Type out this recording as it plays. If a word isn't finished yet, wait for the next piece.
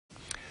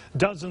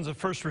Dozens of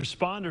first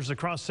responders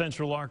across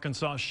central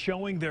Arkansas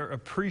showing their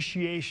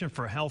appreciation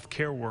for health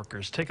care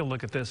workers. Take a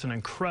look at this, an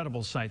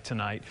incredible sight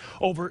tonight.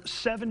 Over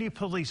 70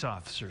 police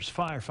officers,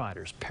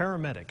 firefighters,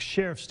 paramedics,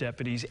 sheriff's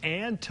deputies,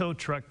 and tow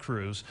truck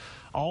crews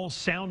all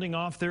sounding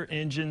off their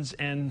engines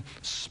and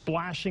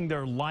splashing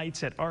their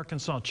lights at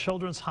Arkansas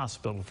Children's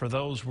Hospital for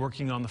those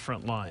working on the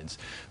front lines.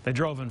 They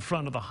drove in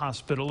front of the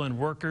hospital, and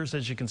workers,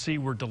 as you can see,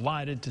 were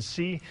delighted to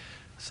see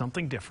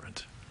something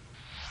different.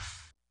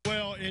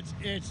 Well, it's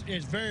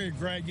very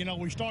great. You know,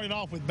 we started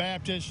off with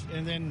Baptist,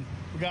 and then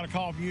we got a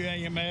call from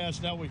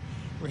UAMS. Now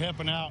we're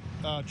helping out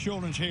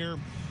children's here.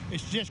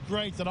 It's just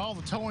great that all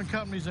the towing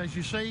companies, as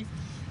you see,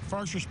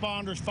 first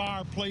responders,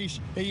 fire, police,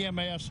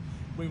 EMS,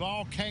 we've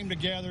all came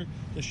together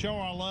to show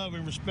our love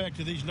and respect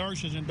to these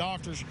nurses and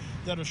doctors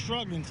that are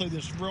struggling through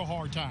this real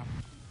hard time.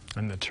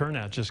 And the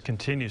turnout just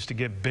continues to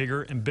get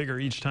bigger and bigger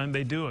each time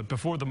they do it.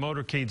 Before the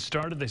motorcade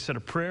started, they said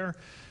a prayer.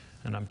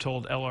 And I'm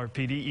told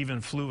LRPD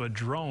even flew a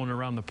drone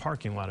around the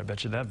parking lot. I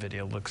bet you that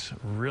video looks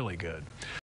really good.